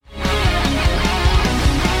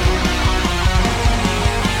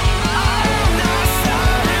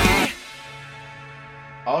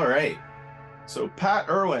Pat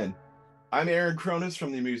Irwin. I'm Aaron Cronus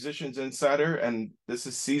from the Musicians Insider, and this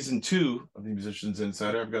is season 2 of the Musicians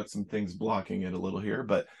Insider. I've got some things blocking it a little here,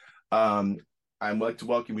 but um, I'd like to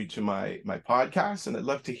welcome you to my podcast, and I'd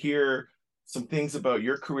love to hear some things about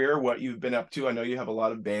your career, what you've been up to. I know you have a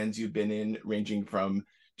lot of bands you've been in, ranging from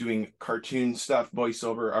doing cartoon stuff,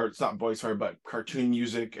 voiceover, or it's not voiceover, but cartoon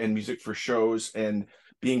music and music for shows, and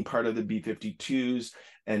being part of the B-52s,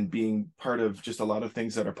 and being part of just a lot of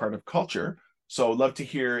things that are part of culture. So I'd love to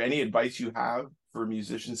hear any advice you have for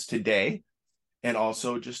musicians today. And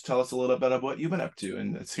also just tell us a little bit about what you've been up to,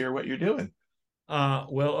 and let's hear what you're doing.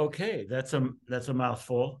 Okay, that's a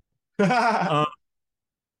mouthful. Uh,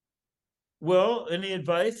 well, any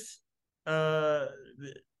advice? Uh,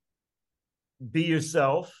 be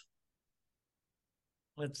yourself.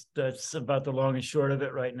 That's about the long and short of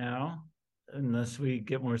it right now, unless we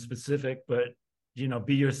get more specific. But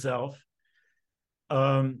be yourself.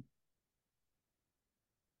 Um,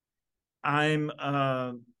 I'm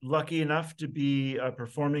lucky enough to be a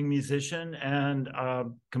performing musician and a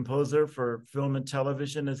composer for film and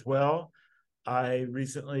television as well.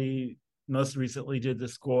 Most recently, did the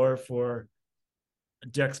score for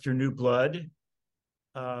Dexter New Blood.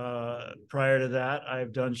 Prior to that,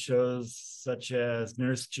 I've done shows such as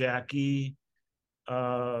Nurse Jackie,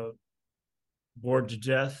 uh, Bored to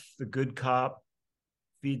Death, The Good Cop,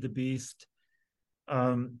 Feed the Beast.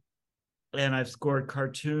 And I've scored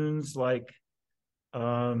cartoons like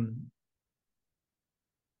Rocko's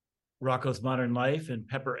Modern Life and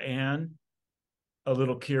Pepper Ann, A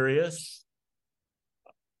Little Curious,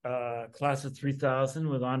 Class of 3000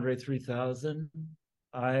 with Andre 3000.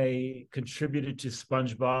 I contributed to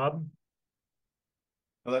SpongeBob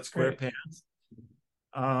Oh, that's great. SquarePants.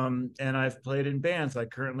 And I've played in bands. I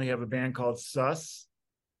currently have a band called Sus,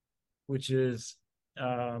 which is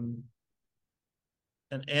an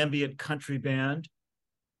ambient country band,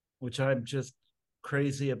 which I'm just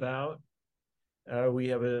crazy about. We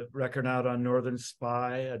have a record out on Northern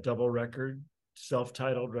Spy, a double record,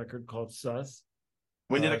 self-titled record called Sus.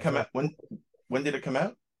 When did it come out? When did it come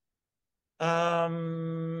out?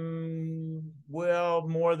 Well,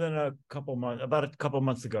 more than a couple months, about a couple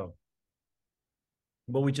months ago.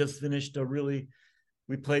 But we just finished we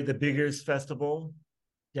played the Biggers Festival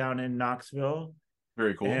down in Knoxville,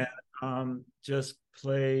 Very cool. and just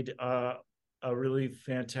played a really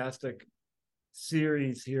fantastic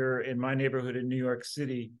series here in my neighborhood in New York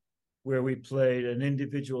City, where we played an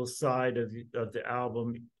individual side of the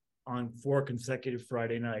album on 4 consecutive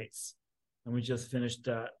Friday nights, and we just finished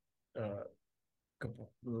that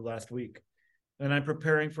last week. And I'm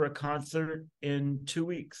preparing for a concert in 2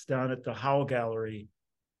 weeks down at the Howl Gallery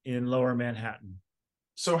in Lower Manhattan.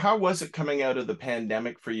 So how was it coming out of the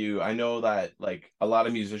pandemic for you? I know that like a lot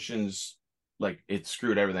of musicians, like it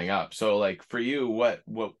screwed everything up. So like for you, what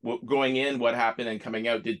going in, what happened and coming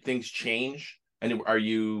out, did things change? And are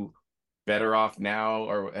you better off now,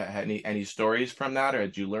 or any stories from that, or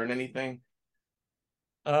did you learn anything?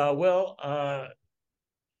 Well,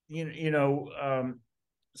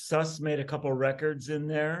 Sus made a couple records in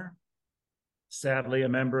there. Sadly, a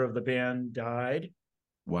member of the band died,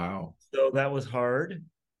 Wow. so that was hard.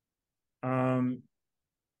 Um,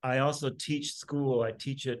 I also teach school. I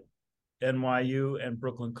teach at NYU and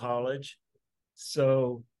Brooklyn College,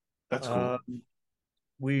 so That's cool. um,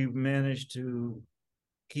 we managed to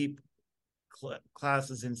keep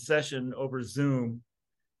classes in session over Zoom.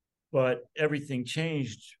 But everything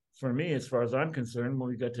changed for me, as far as I'm concerned, when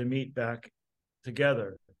we got to meet back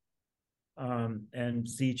together and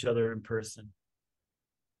see each other in person.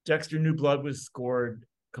 Dexter New Blood was scored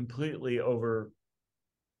completely over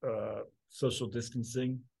social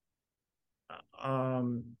distancing.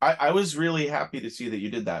 I was really happy to see that you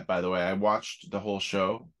did that, by the way. I watched the whole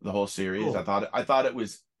show, the whole series. Cool. I thought it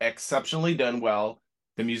was exceptionally done well.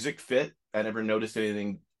 The music fit. I never noticed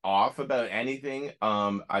anything off about anything.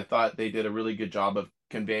 I thought they did a really good job of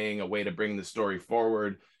conveying a way to bring the story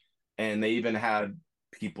forward. And they even had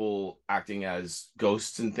people acting as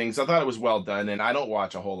ghosts and things. I thought it was well done. And I don't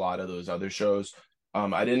watch a whole lot of those other shows.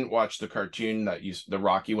 I didn't watch the cartoon the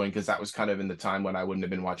Rocky one, because that was kind of in the time when I wouldn't have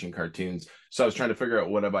been watching cartoons. So I was trying to figure out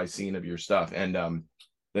what have I seen of your stuff. And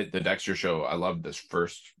the Dexter show, I loved this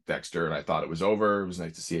first Dexter, and I thought it was over. It was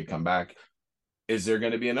nice to see it come back. Is there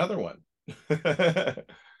going to be another one?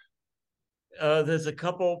 There's a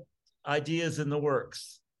couple ideas in the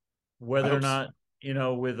works. I Whether or hope so. not,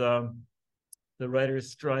 with the writer's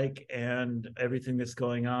strike and everything that's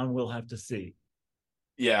going on, we'll have to see.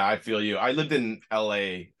 Yeah, I feel you. I lived in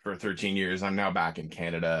LA for 13 years. I'm now back in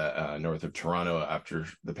Canada, north of Toronto. After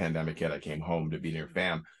the pandemic hit, I came home to be near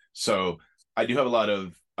fam. So I do have a lot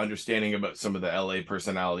of understanding about some of the LA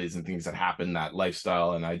personalities and things that happen, that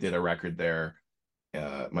lifestyle. And I did a record there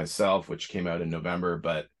myself, which came out in November.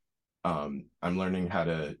 But I'm learning how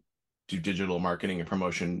to do digital marketing and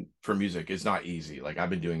promotion for music is not easy. Like I've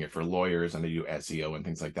been doing it for lawyers and I do SEO and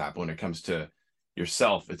things like that. But when it comes to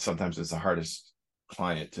yourself, it's the hardest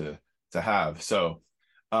client to have. So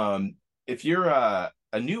if you're a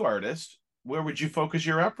new artist, where would you focus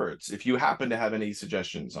your efforts if you happen to have any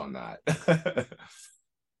suggestions on that?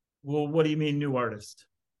 Well, what do you mean new artist?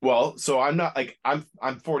 Well, so I'm not like I'm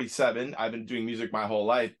 47. I've been doing music my whole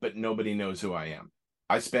life, but nobody knows who I am.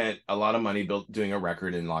 I spent a lot of money built doing a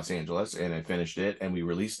record in Los Angeles and I finished it and we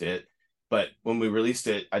released it. But when we released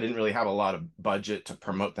it, I didn't really have a lot of budget to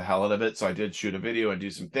promote the hell out of it. So I did shoot a video and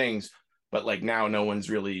do some things, but like now no one's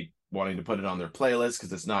really wanting to put it on their playlist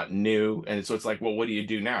because it's not new. And so it's like, well, what do you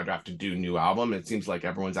do now? Do I have to do a new album? It seems like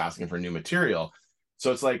everyone's asking for new material.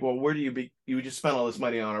 So it's like, well, where do you just spend all this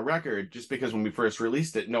money on a record just because when we first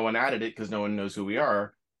released it, no one added it because no one knows who we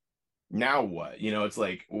are. Now what? It's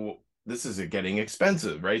like, well, this is getting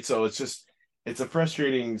expensive, right? So it's a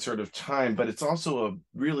frustrating sort of time, but it's also a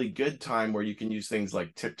really good time where you can use things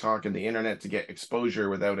like TikTok and the internet to get exposure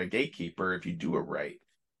without a gatekeeper if you do it right.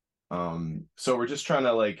 So we're just trying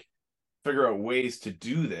to like figure out ways to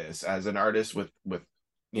do this as an artist with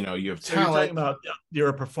you have So you're talking talent. about you're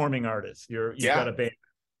a performing artist. You've got Yeah. a band.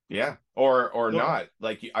 Yeah. Or Well, not.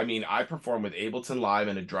 Like I mean, I perform with Ableton Live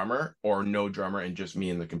and a drummer or no drummer and just me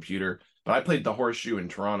and the computer. But I played the Horseshoe in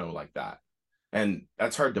Toronto like that. And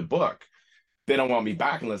that's hard to book. They don't want me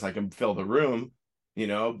back unless I can fill the room,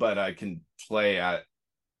 but I can play at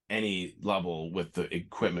any level with the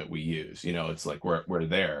equipment we use. It's like we're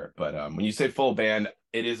there. But when you say full band,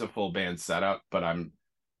 it is a full band setup, but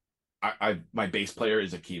I my bass player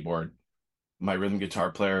is a keyboard. My rhythm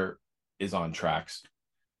guitar player is on tracks.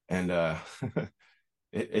 And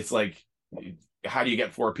it's like, how do you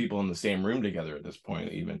get four people in the same room together at this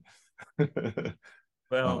point, even?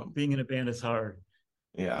 well, um, being in a band is hard.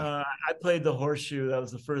 yeah, I played the Horseshoe. That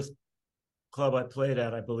was the first club I played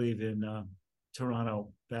at, I believe, in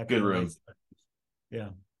Toronto back in good the late room, 70s. Yeah.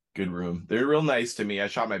 good room. They're real nice to me. I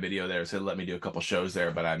shot my video there, so they let me do a couple shows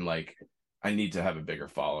there, but I'm like, I need to have a bigger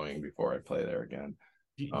following before I play there again.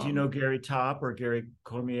 Do you know Gary Top or Gary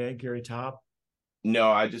Cormier? Gary Top?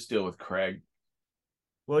 No, I just deal with Craig.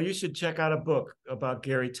 Well, you should check out a book about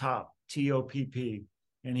Gary Top, Topp,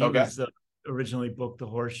 and he Okay, was originally booked the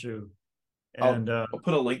Horseshoe. I'll And I'll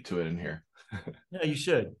put a link to it in here. yeah, you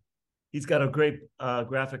should. He's got a great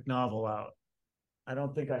graphic novel out. I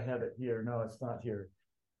don't think I have it here. No, it's not here.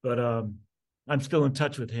 But I'm still in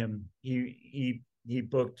touch with him. He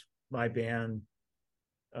booked my band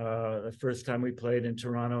the first time we played in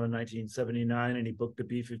Toronto in 1979, and he booked the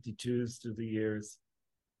B-52s through the years.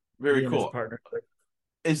 Very He and his cool. partner.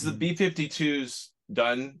 Is the B-52s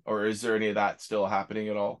done, or is there any of that still happening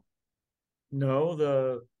at all? No,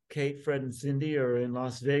 the Kate, Fred, and Cindy are in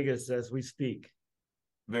Las Vegas as we speak.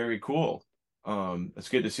 Very cool. It's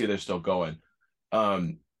good to see they're still going.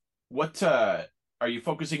 Um, what are you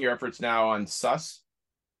focusing your efforts now on sus?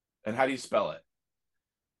 And how do you spell it?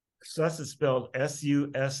 Suss is spelled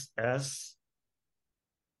Suss.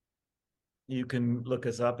 You can look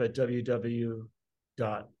us up at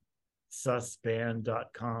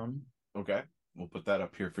www.sussband.com. Okay, we'll put that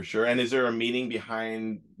up here for sure. And is there a meaning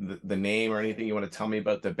behind the name or anything you want to tell me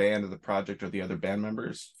about the band or the project or the other band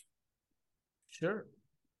members? Sure.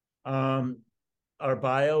 Um, our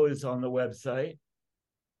bio is on the website,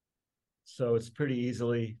 so it's pretty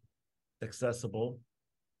easily accessible.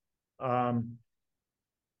 Um,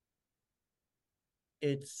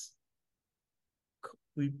 it's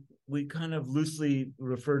we we kind of loosely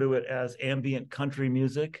refer to it as ambient country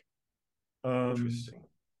music. Um, Interesting.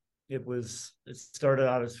 it started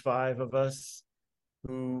out as five of us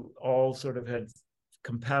who all sort of had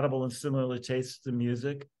compatible and similar tastes in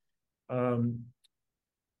music, um,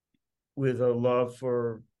 with a love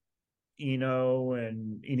for Eno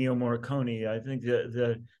and Ennio Morricone. I think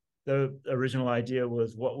the original idea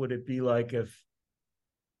was, what would it be like if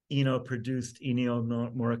Eno produced Ennio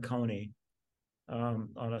Morricone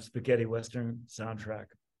on a spaghetti western soundtrack?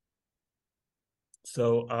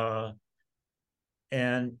 So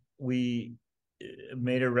and we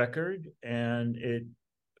made a record, and it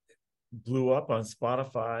blew up on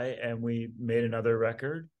Spotify, and we made another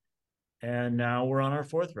record, and now we're on our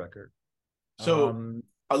fourth record. So Um,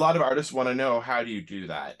 a lot of artists want to know, how do you do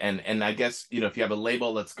that? And I guess, if you have a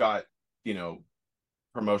label that's got,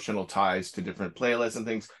 promotional ties to different playlists and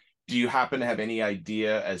things, do you happen to have any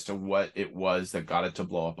idea as to what it was that got it to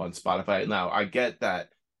blow up on Spotify? Now, I get that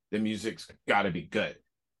the music's got to be good,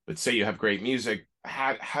 But say you have great music,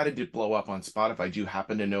 how did it blow up on Spotify? Do you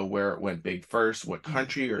happen to know where it went big first, what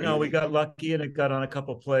country or No, we anything? got lucky and it got on a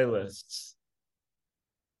couple playlists.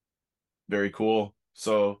 Very cool.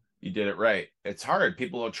 So you did it right. It's hard.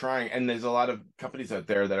 People are trying, and there's a lot of companies out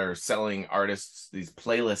there that are selling artists these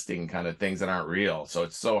playlisting kind of things that aren't real. So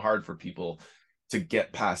it's so hard for people to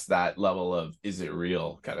get past that level of is it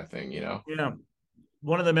real kind of thing, you know? Yeah.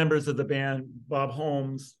 One of the members of the band, Bob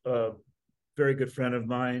Holmes, a very good friend of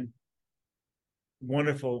mine,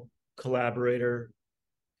 wonderful collaborator.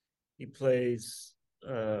 He plays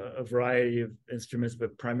a variety of instruments,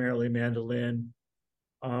 but primarily mandolin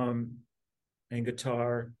um, and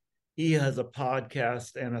guitar. He has a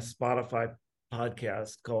podcast and a Spotify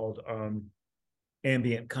podcast called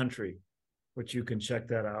Ambient Country, which you can check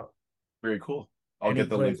that out. Very cool. I'll And he get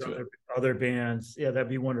the link plays to it. other bands. Yeah, that'd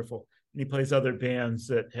be wonderful. And he plays other bands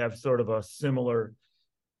that have sort of a similar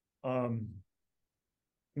um,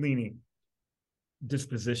 leaning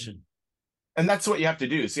disposition. And that's what you have to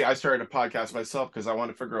do. See, I started a podcast myself because I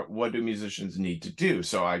want to figure out what do musicians need to do.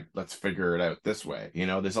 So let's figure it out this way. You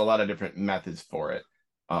know, there's a lot of different methods for it.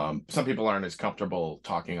 Some people aren't as comfortable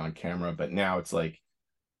talking on camera, but now it's like,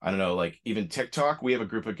 I don't know, like even TikTok, we have a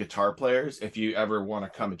group of guitar players. If you ever want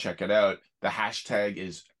to come and check it out, the hashtag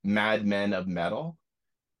is Mad Men of Metal.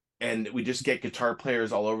 And we just get guitar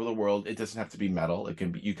players all over the world. It doesn't have to be metal. It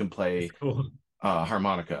can be, you can play Cool.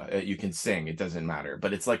 harmonica, you can sing, it doesn't matter.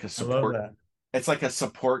 But it's like a I love support that. it's like a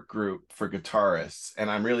support group for guitarists, and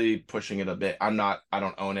I'm really pushing it a bit. I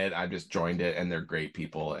don't own it. I just joined it, and they're great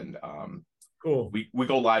people. And Cool. we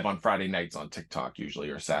go live on Friday nights on TikTok usually,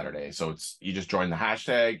 or Saturday. So it's you just join the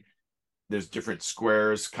hashtag. There's different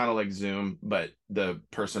squares, kind of like Zoom, but the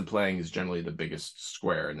person playing is generally the biggest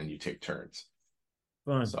square, and then you take turns.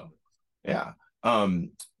 Fun. So yeah.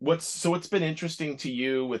 What's been interesting to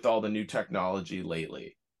you with all the new technology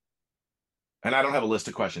lately? And I don't have a list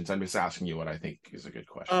of questions. I'm just asking you what I think is a good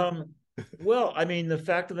question. Well, I mean, the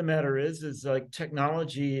fact of the matter is like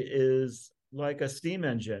technology is like a steam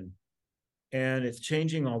engine and it's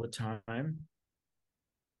changing all the time.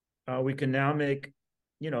 We can now make,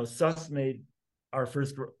 Sus made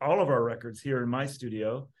all of our records here in my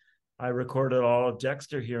studio. I recorded all of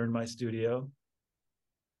Dexter here in my studio.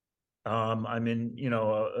 I'm in,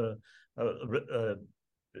 a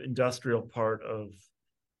industrial part of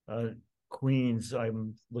Queens.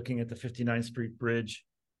 I'm looking at the 59th Street Bridge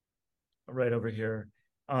right over here.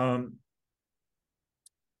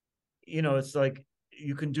 It's like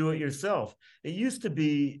you can do it yourself. It used to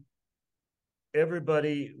be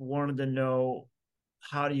everybody wanted to know,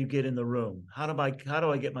 how do you get in the room? How do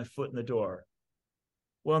I get my foot in the door?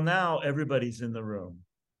 Well, now everybody's in the room.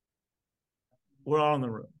 We're all in the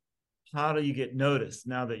room. How do you get noticed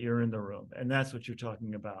now that you're in the room? And that's what you're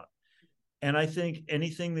talking about. And I think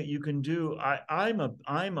anything that you can do, I'm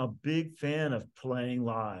a big fan of playing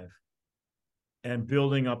live and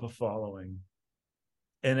building up a following.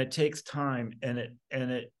 And it takes time, and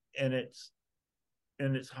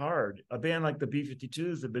it's hard. A band like the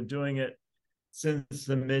B-52s have been doing it since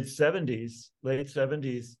the late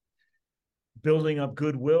 70s, building up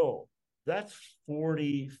goodwill. That's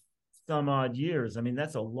 40 some odd years. I mean,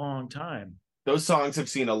 that's a long time. Those songs have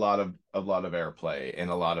seen a lot of airplay in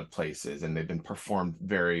a lot of places, and they've been performed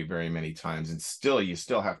very, very many times. And still, you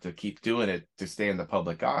still have to keep doing it to stay in the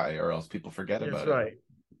public eye, or else people forget That's about it. right.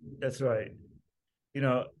 That's right.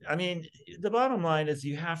 I mean, the bottom line is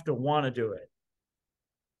you have to want to do it.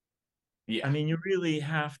 I Yeah. mean, you really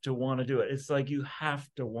have to want to do it. It's like you have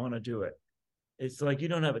to want to do it. It's like you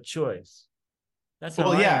don't have a choice. That's how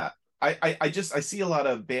Well, I am. yeah. I see a lot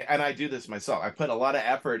of and I do this myself. I put a lot of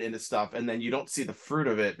effort into stuff, and then you don't see the fruit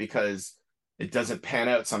of it because it doesn't pan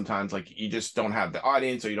out sometimes. Like you just don't have the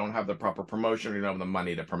audience, or you don't have the proper promotion, or you don't have the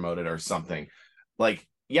money to promote it or something. Like,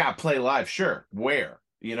 yeah, play live, sure. Where?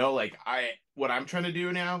 Like what I'm trying to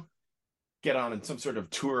do now, get on in some sort of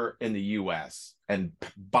tour in the US and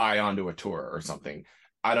buy onto a tour or something.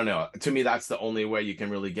 I don't know. To me, that's the only way you can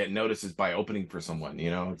really get noticed is by opening for someone.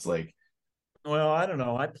 It's like Well, I don't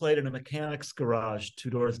know. I played in a mechanic's garage 2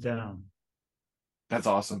 doors down. that's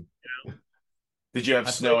awesome. Did you have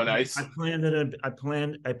I snow played. and ice? I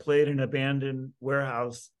played in an abandoned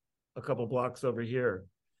warehouse a couple blocks over here.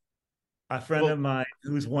 A friend of Well, mine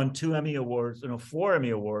who's won 2 Emmy Awards, 4 Emmy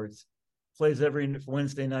Awards, plays every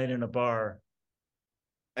Wednesday night in a bar.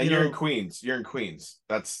 and You you're in know, Queens. You're in Queens.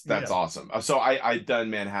 That's yeah. awesome. So I done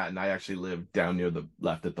Manhattan. I actually lived down near the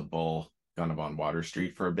left at the Bull, kind of on Water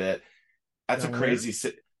Street for a bit. That's a Down where? crazy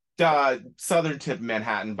city. southern tip of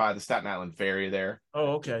Manhattan by the Staten Island Ferry there.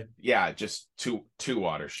 Oh, okay. Yeah, just to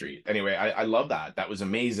Water Street. Anyway, I love that. That was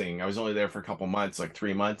amazing. I was only there for a couple months, like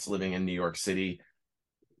 3 months, living in New York City.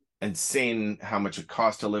 Insane how much it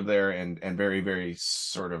cost to live there, and very, very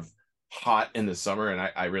sort of hot in the summer. And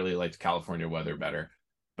I really liked California weather better.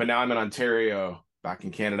 But now I'm in Ontario, back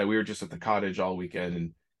in Canada. We were just at the cottage all weekend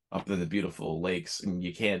and up in the beautiful lakes, and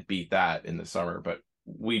you can't beat that in the summer. But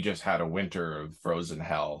we just had a winter of frozen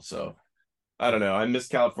hell. So I don't know. I miss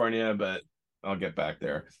California, but I'll get back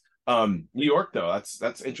there. New York though,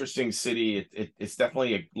 that's interesting city. It's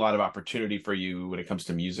definitely a lot of opportunity for you when it comes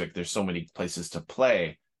to music. There's so many places to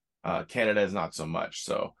play. Canada is not so much.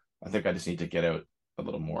 So I think I just need to get out a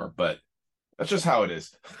little more, but that's just how it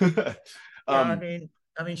is. Yeah,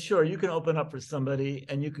 um, sure, you can open up for somebody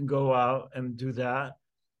and you can go out and do that,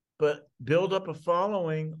 but build up a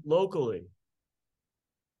following locally.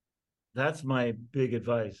 That's my big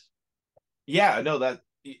advice. yeah, no, that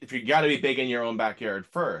if you got to be big in your own backyard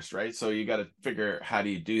first, right? So you got to figure how do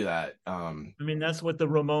you do that? That's what the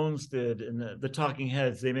Ramones did, and the Talking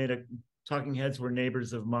Heads. Talking Heads were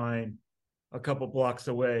neighbors of mine a couple blocks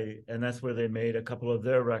away, and that's where they made a couple of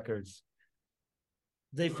their records.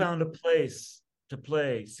 They found a place to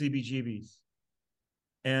play CBGBs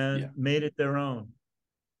Yeah. and made it their own.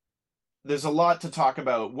 There's a lot to talk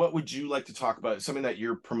about. What would you like to talk about? Something that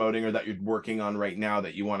you're promoting or that you're working on right now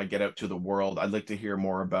that you want to get out to the world? I'd like to hear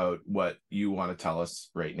more about what you want to tell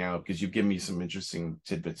us right now because you've given me some interesting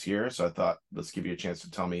tidbits here. So I thought let's give you a chance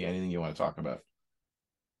to tell me anything you want to talk about.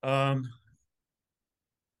 Um,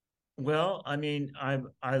 well,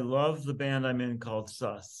 I love the band I'm in called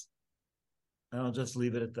Sus, and I'll just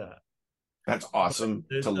leave it at that. That's But awesome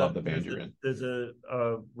to love the band you're in. there's a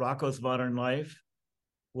Rocko's Modern Life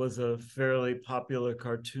was a fairly popular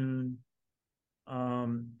cartoon.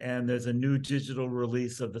 And there's a new digital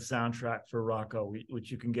release of the soundtrack for Rocko, which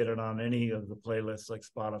you can get it on any of the playlists like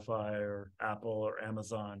Spotify or Apple or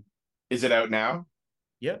Amazon. Is it out now?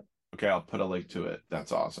 Yep. Okay, I'll put a link to it.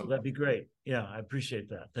 That's Well, awesome. that'd be great. Yeah, I appreciate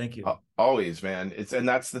that. Thank you. Always, man. And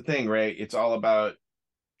that's the thing, right? It's all about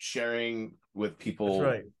sharing with That's people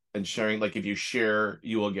right. and sharing. Like if you share,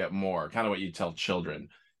 you will get more. Kind of what you tell children,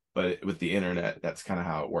 but with the internet, that's kind of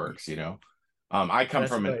how it works, you know. I come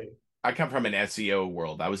That's from an right. I come from an SEO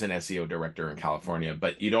world. I was an SEO director in California,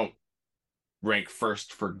 but you don't rank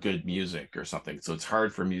first for good music or something. So it's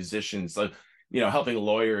hard for musicians. So, helping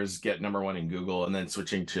lawyers get number one in Google and then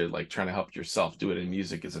switching to like trying to help yourself do it in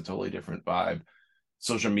music is a totally different vibe.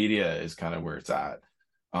 Social media is kind of where it's at.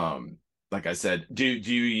 Like I said, do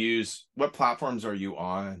you use what platforms are you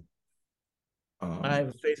on? I Um, have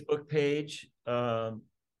a Facebook page, Pat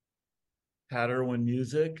Irwin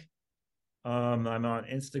Music. I'm on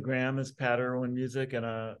Instagram as Pat Irwin Music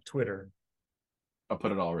and Twitter. I'll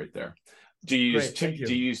put it all right there. Do you use Great. Thank Do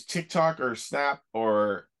you. you use TikTok or Snap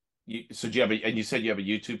or so do you have and you said you have a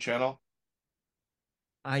YouTube channel?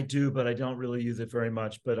 I do, but I don't really use it very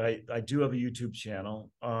much. But I do have a YouTube channel.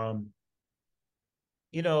 I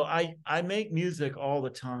make music all the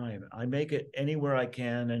time. I make it anywhere I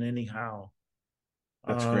can and anyhow.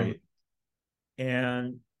 That's Um, great.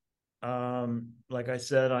 and like I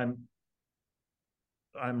said, I'm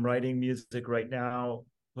writing music right now,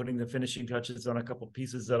 putting the finishing touches on a couple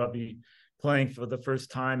pieces that I'll be playing for the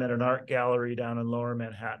first time at an art gallery down in Lower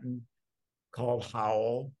Manhattan called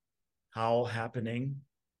Howl Happening.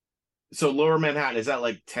 So Lower Manhattan, is that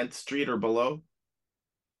like 10th Street or below?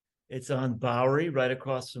 It's on Bowery, right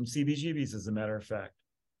across from CBGB's, as a matter of fact.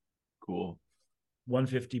 Cool.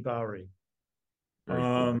 150 Bowery. Very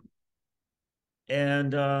cool. Um,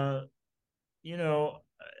 and you know,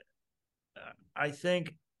 I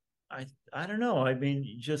think I don't know.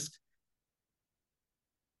 Just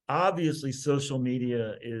obviously social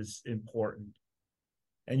media is important,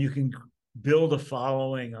 and you can build a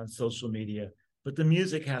following on social media, but the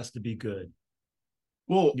music has to be good.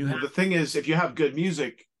 Well, You have the thing is, if you have good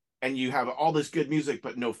music and you have all this good music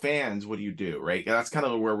but no fans, what do you do, right? That's kind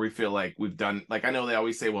of where we feel like we've done. Like I know they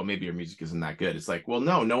always say, well, maybe your music isn't that good. It's like, well,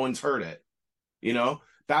 no one's heard it. You know,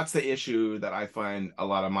 that's the issue that I find a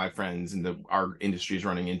lot of my friends in our industry is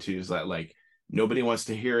running into is that like nobody wants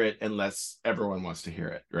to hear it unless everyone wants to hear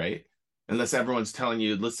it, right? Unless everyone's telling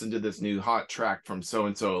you, listen to this new hot track from so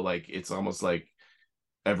and so, like it's almost like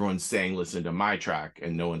everyone's saying, listen to my track,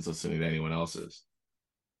 and no one's listening to anyone else's.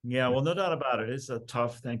 Yeah, well, no doubt about it. It's a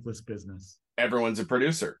tough, thankless business. Everyone's a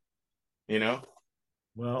producer, you know?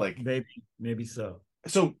 Well, Like maybe so.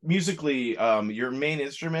 so musically, your main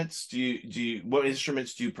instruments, what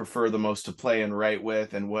instruments do you prefer the most to play and write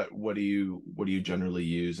with, and what do you generally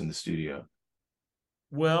use in the studio?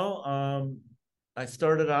 Well, I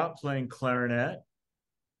started out playing clarinet,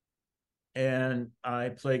 and I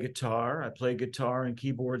play guitar. I play guitar and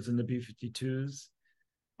keyboards in the B-52s.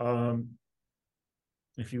 Um,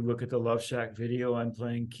 if you look at the Love Shack video, I'm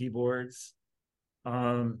playing keyboards.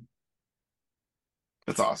 Um,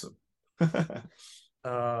 That's awesome.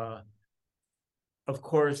 uh, of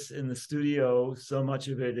course, in the studio, so much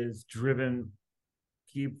of it is driven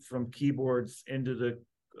from keyboards into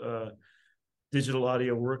the digital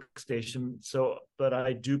audio workstation. So, but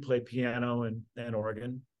I do play piano and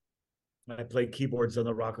organ. I play keyboards on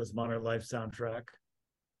the Rocko's Modern Life soundtrack.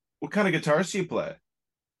 What kind of guitars do you play?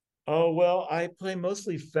 Oh, well, I play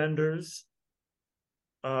mostly Fenders,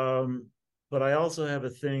 um, but I also have a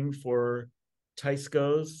thing for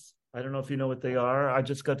Tyscos. I don't know if you know what they are. I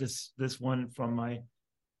just got this one from my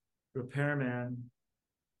repairman.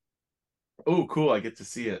 Oh, cool. I get to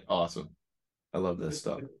see it. Awesome. I love this This,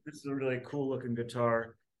 stuff. this is a really cool looking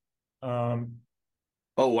guitar. Um,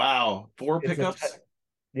 Oh, wow. Four it's a pickups?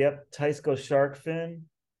 yep, Tysco shark fin.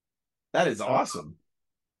 That is Uh, awesome.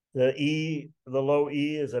 the low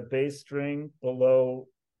E is a bass string below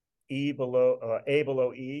A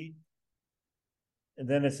below E, and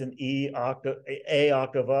then it's an A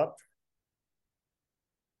octave up,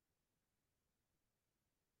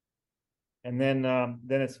 and then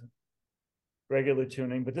it's regular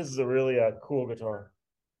tuning. But this is a really cool guitar.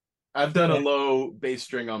 I've done a And low bass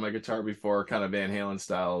string on my guitar before, kind of Van Halen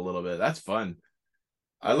style a little bit. That's fun.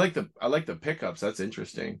 I like the pickups. That's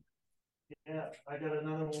interesting. yeah, I got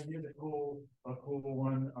another one here, a cool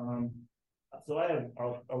one. So I have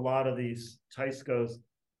a lot of these Tyscos.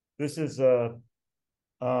 This is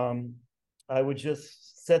um, I would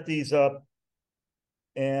just set these up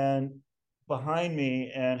and behind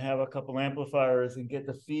me and have a couple amplifiers and get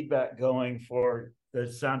the feedback going for the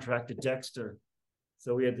soundtrack to Dexter.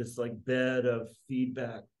 So we had this like bed of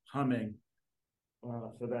feedback humming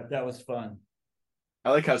for that. That was fun. I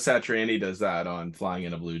like how Satriani does that on Flying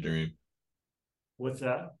in a Blue Dream. What's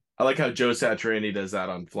that? I like how Joe Satriani does that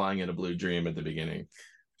on Flying in a Blue Dream at the beginning.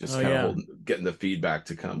 Just Oh kind of yeah, getting the feedback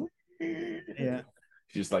to come. yeah.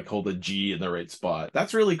 Just like hold a G in the right spot.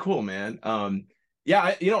 That's really cool, man.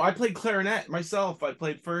 Yeah, I played clarinet myself. I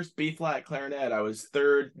played first B flat clarinet. I was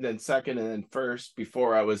third, then second, and then first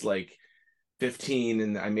before I was like 15,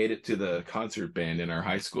 and I made it to the concert band in our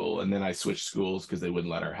high school. And then I switched schools because they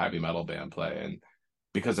wouldn't let our heavy metal band play. And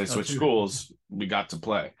because I Oh, switched too. schools, we got to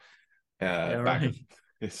play Yeah, back. right.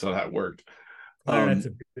 So that worked. Clarinet's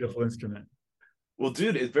Um, a beautiful instrument. well,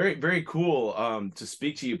 dude, it's very, very cool to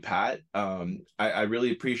speak to you, Pat. I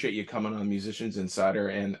really appreciate you coming on Musicians Insider,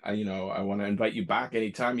 and I want to invite you back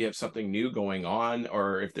anytime you have something new going on,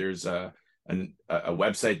 or if there's a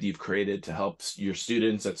website that you've created to help your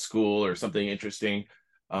students at school or something interesting.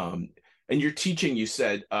 Um, and you're teaching, you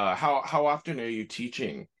said, how often are you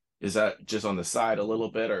teaching? Is that just on the side a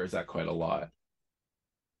little bit, or is that quite a lot?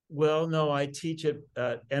 Well, no, I teach at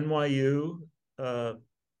NYU. Uh,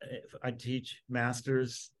 I teach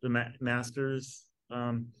masters,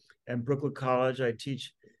 and Brooklyn College. I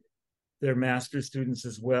teach their master's students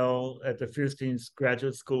as well at the Fierstein's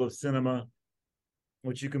Graduate School of Cinema,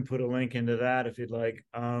 which you can put a link into that if you'd like.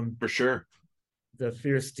 For sure. The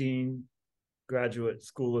Fierstein Graduate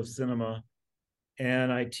School of Cinema,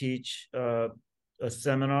 and I teach a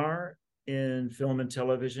seminar in film and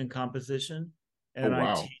television composition, Oh, and I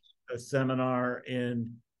wow. teach a seminar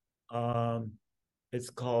in um, it's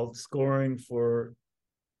called Scoring for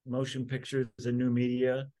Motion Pictures and New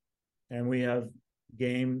Media, and we have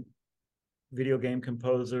game video game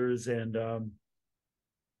composers and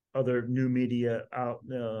other new media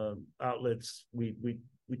outlets. We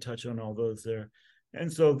touch on all those there,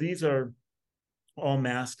 and so these are all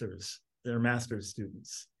masters. They're master's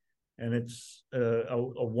students, and it's a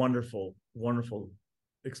wonderful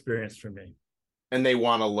experience for me. And they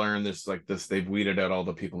want to learn this like this. They've weeded out all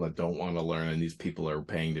the people that don't want to learn, and these people are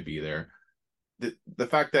paying to be there. The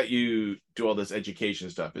fact that you do all this education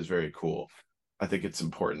stuff is very cool. I think it's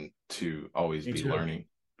important to always Me be too. learning.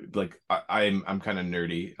 Like I'm kind of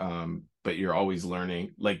nerdy, but you're always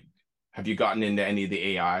learning. Like, have you gotten into any of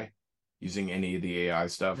the AI, using any of the AI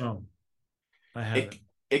stuff? No, I It haven't.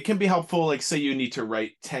 it can be helpful. Like, say you need to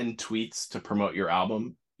write 10 tweets to promote your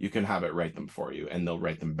album, you can have it write them for you, and they'll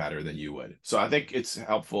write them better than you would. So I think it's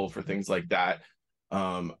helpful for things like that.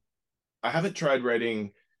 Um, I haven't tried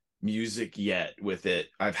writing music yet with it.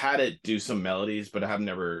 I've had it do some melodies, but I have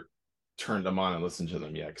never turned them on and listened to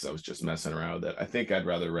them yet because I was just messing around with it. I think I'd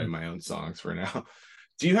rather write my own songs for now.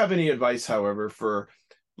 Do you have any advice, however, for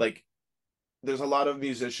like there's a lot of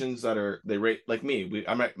musicians that are they rate like me.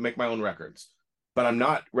 I might make my own records, but I'm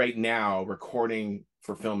not right now recording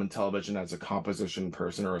for film and television as a composition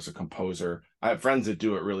person or as a composer. I have friends that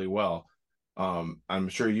do it really well. I'm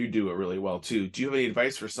sure you do it really well too. Do you have any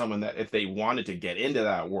advice for someone that if they wanted to get into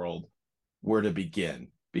that world, where to begin?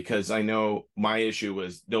 Because I know my issue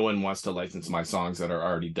was no one wants to license my songs that are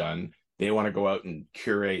already done. They want to go out and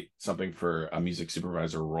curate something for a music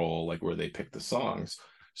supervisor role, like where they pick the songs.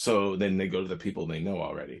 So then they go to the people they know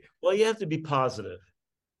already. Well, you have to be positive.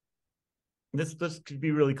 Let's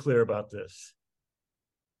be really clear about this.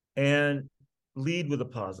 And lead with a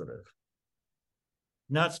positive.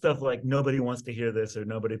 Not stuff like nobody wants to hear this or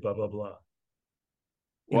nobody blah, blah, blah.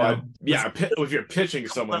 Well, if you're pitching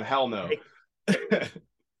someone, hell no.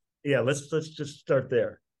 Yeah, let's just start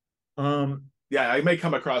there. Yeah, I may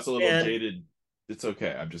come across a little jaded. It's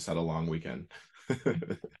okay. I've just had a long weekend.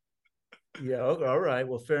 Yeah, all right.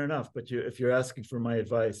 Well, fair enough. But if you're asking for my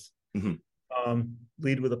advice,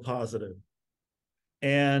 lead with a positive.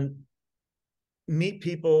 And meet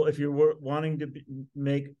people. If you're wanting to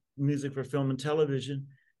make music for film and television,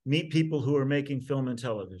 meet people who are making film and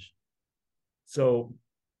television. So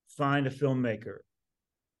find a filmmaker,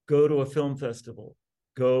 go to a film festival,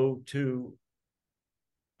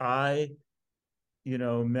 I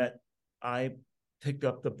picked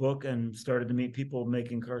up the book and started to meet people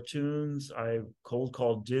making cartoons. I cold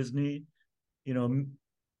called Disney,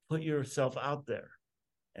 put yourself out there.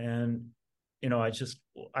 And, I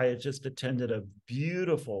had just attended a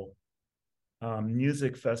beautiful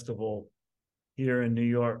music festival here in New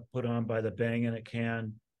York, put on by the Bang in a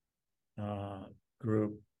Can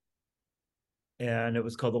group. And it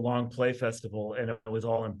was called the Long Play Festival, and it was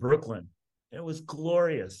all in Brooklyn. It was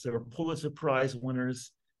glorious. There were Pulitzer Prize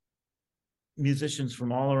winners, musicians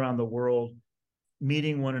from all around the world,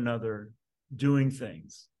 meeting one another, doing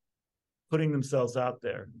things, putting themselves out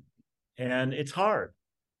there. And it's hard,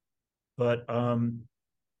 but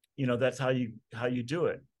that's how you do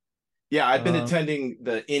it. Yeah, I've been attending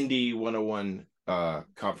the Indie 101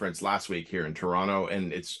 conference last week here in Toronto,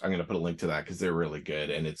 and I'm going to put a link to that because they're really good,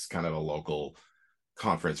 and it's kind of a local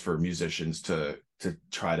conference for musicians to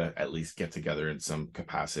try to at least get together in some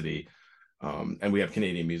capacity. And we have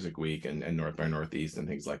Canadian Music Week and North by Northeast and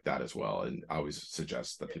things like that as well. And I always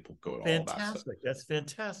suggest that people go to all that stuff. Fantastic. That's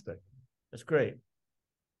fantastic. That's great.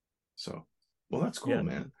 So, well, that's cool,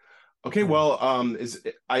 man. Okay, well,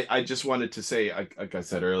 I just wanted to say, like I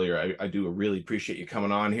said earlier, I do really appreciate you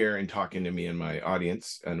coming on here and talking to me and my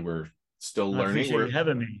audience, and we're still learning. I appreciate you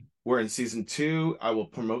having me. We're in season 2. I will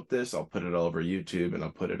promote this. I'll put it all over YouTube, and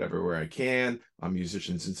I'll put it everywhere I can on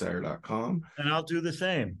musiciansinsider.com. And I'll do the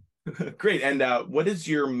same. Great. And what is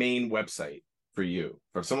your main website for you?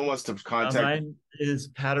 If someone wants to contact, mine is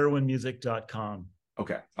patirwinmusic.com.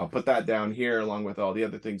 Okay, I'll put that down here along with all the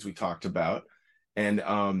other things we talked about. And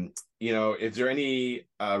is there any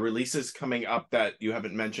releases coming up that you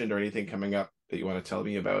haven't mentioned, or anything coming up that you want to tell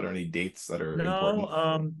me about, or any dates that are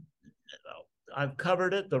important? I've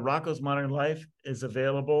covered it. The Rocko's Modern Life is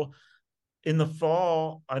available. In the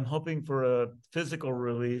fall, I'm hoping for a physical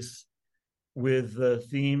release with the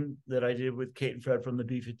theme that I did with Kate and Fred from the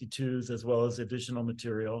B-52s, as well as additional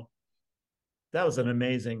material. That was an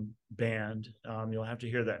amazing band. You'll have to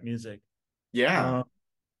hear that music. Yeah.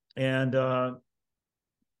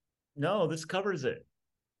 No, this covers it.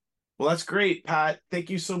 Well, that's great, Pat. Thank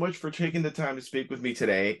you so much for taking the time to speak with me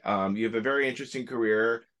today. You have a very interesting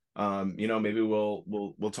career. Maybe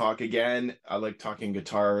we'll talk again. I like talking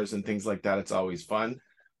guitars and things like that. It's always fun.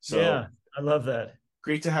 So yeah, I love that.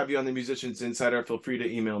 Great to have you on the Musicians Insider. Feel free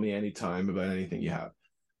to email me anytime about anything you have.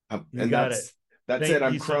 You got it. That's it.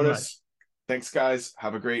 I'm Cronus. So thanks, guys.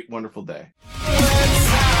 Have a great, wonderful day.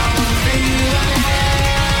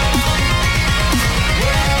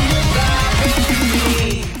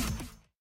 When